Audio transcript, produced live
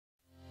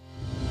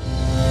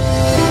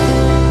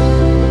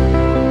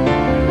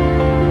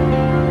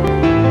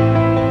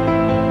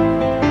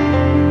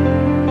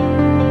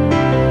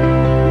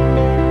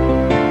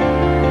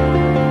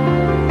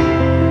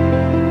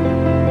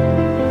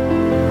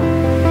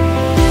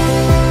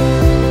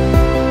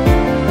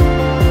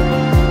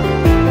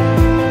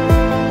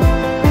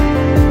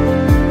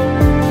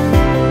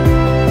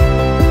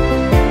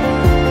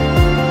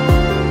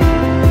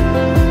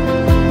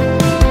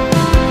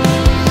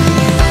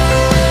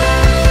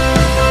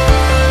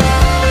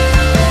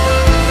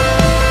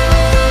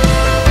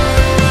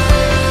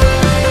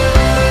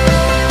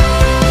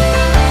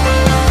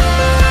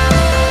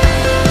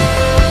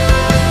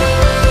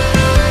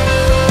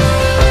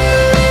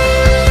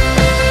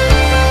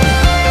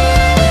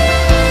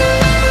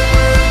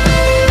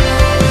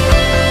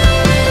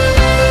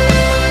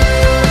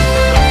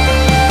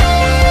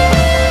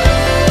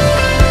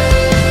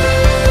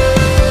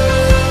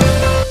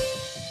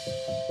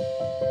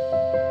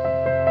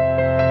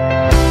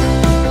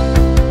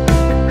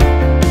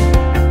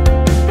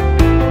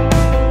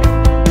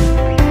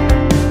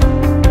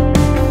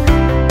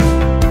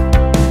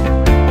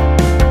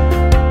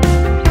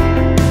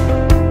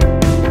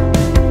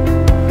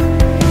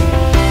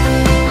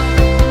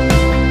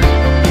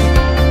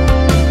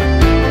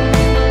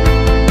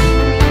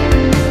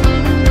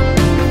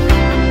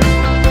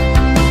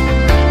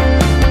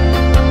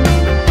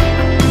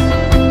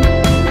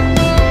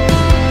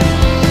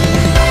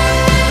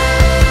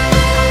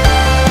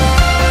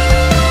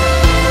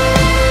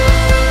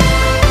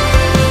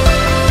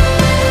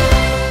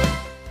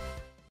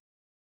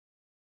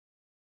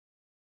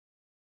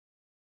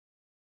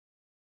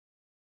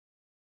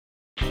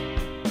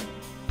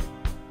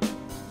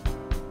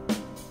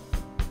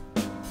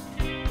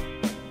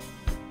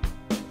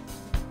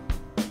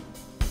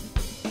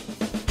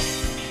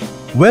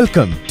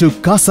Welcome to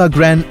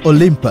Casagrand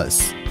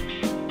Olympus.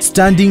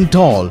 Standing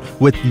tall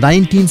with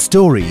 19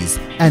 stories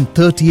and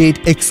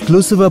 38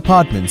 exclusive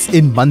apartments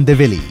in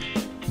Mandaveli.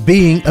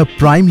 Being a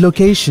prime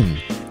location,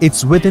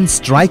 it's within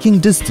striking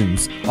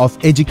distance of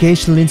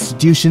educational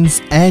institutions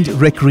and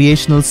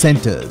recreational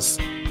centers.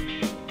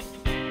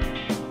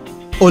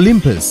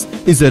 Olympus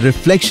is a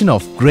reflection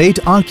of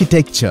great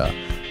architecture,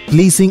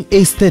 pleasing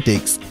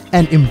aesthetics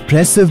and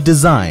impressive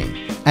design,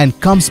 and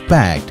comes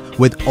packed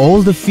with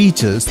all the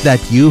features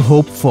that you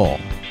hope for.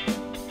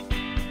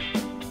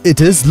 It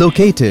is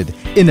located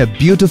in a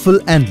beautiful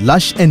and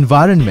lush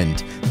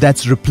environment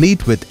that's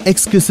replete with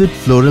exquisite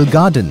floral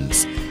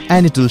gardens,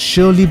 and it will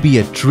surely be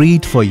a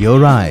treat for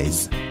your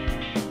eyes.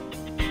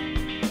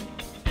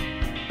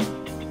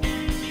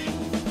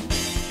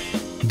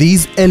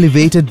 These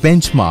elevated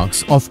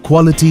benchmarks of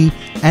quality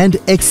and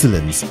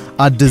excellence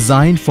are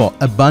designed for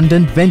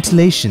abundant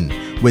ventilation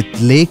with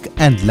lake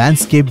and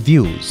landscape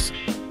views.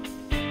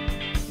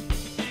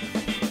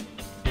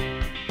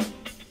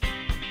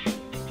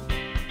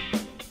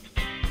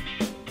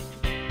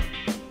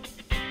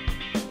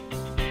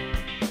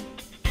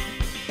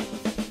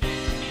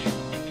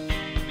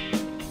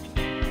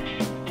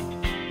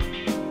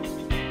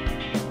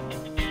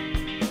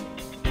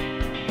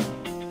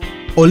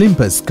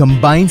 Olympus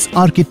combines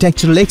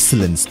architectural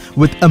excellence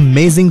with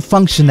amazing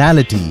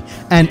functionality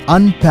and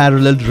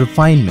unparalleled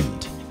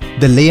refinement.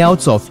 The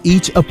layouts of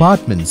each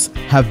apartments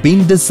have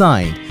been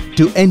designed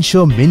to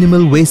ensure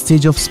minimal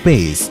wastage of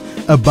space,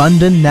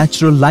 abundant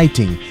natural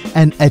lighting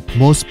and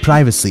utmost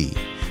privacy,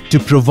 to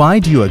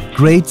provide you a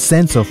great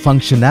sense of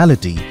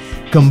functionality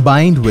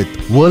combined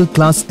with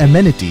world-class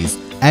amenities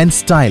and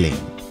styling.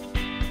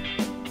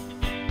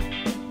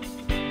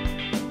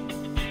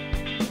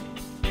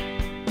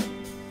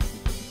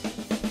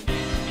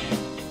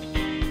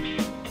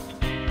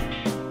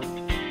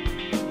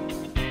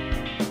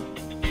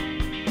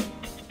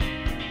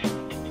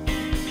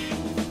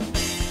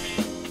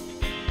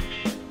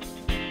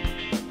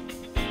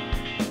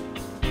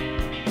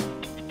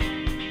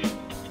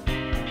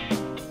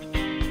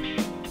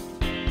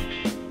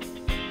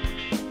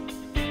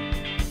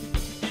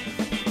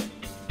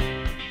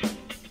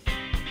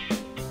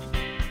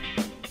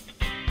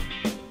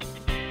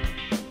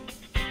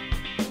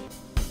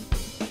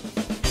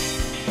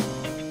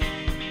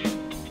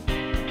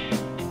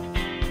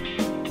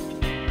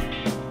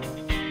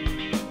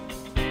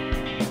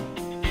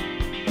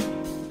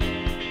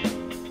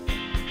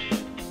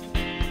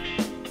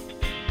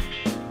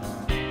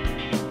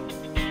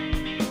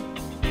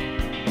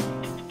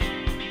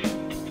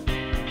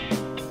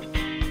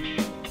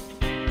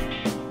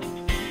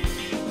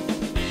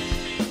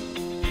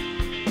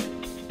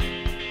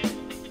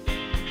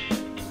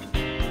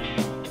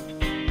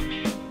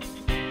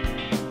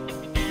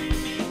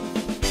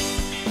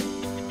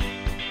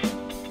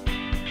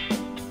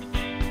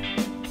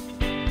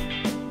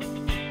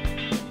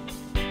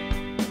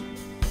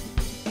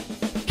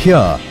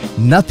 Here,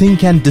 nothing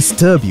can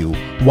disturb you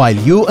while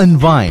you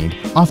unwind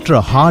after a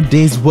hard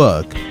day's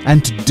work,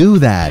 and to do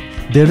that,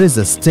 there is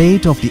a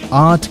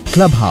state-of-the-art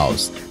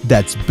clubhouse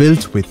that's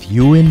built with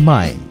you in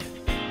mind.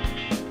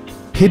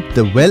 Hit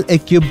the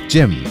well-equipped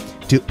gym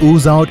to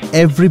ooze out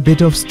every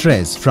bit of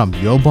stress from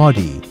your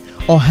body,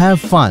 or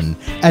have fun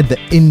at the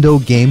indoor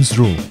games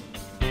room.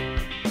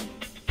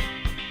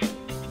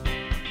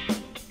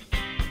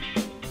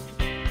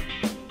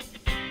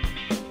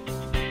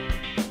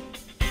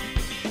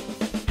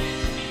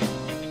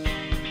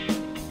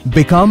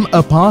 Become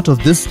a part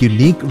of this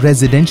unique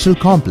residential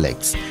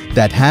complex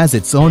that has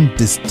its own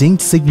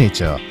distinct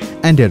signature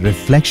and a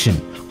reflection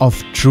of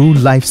true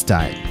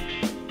lifestyle.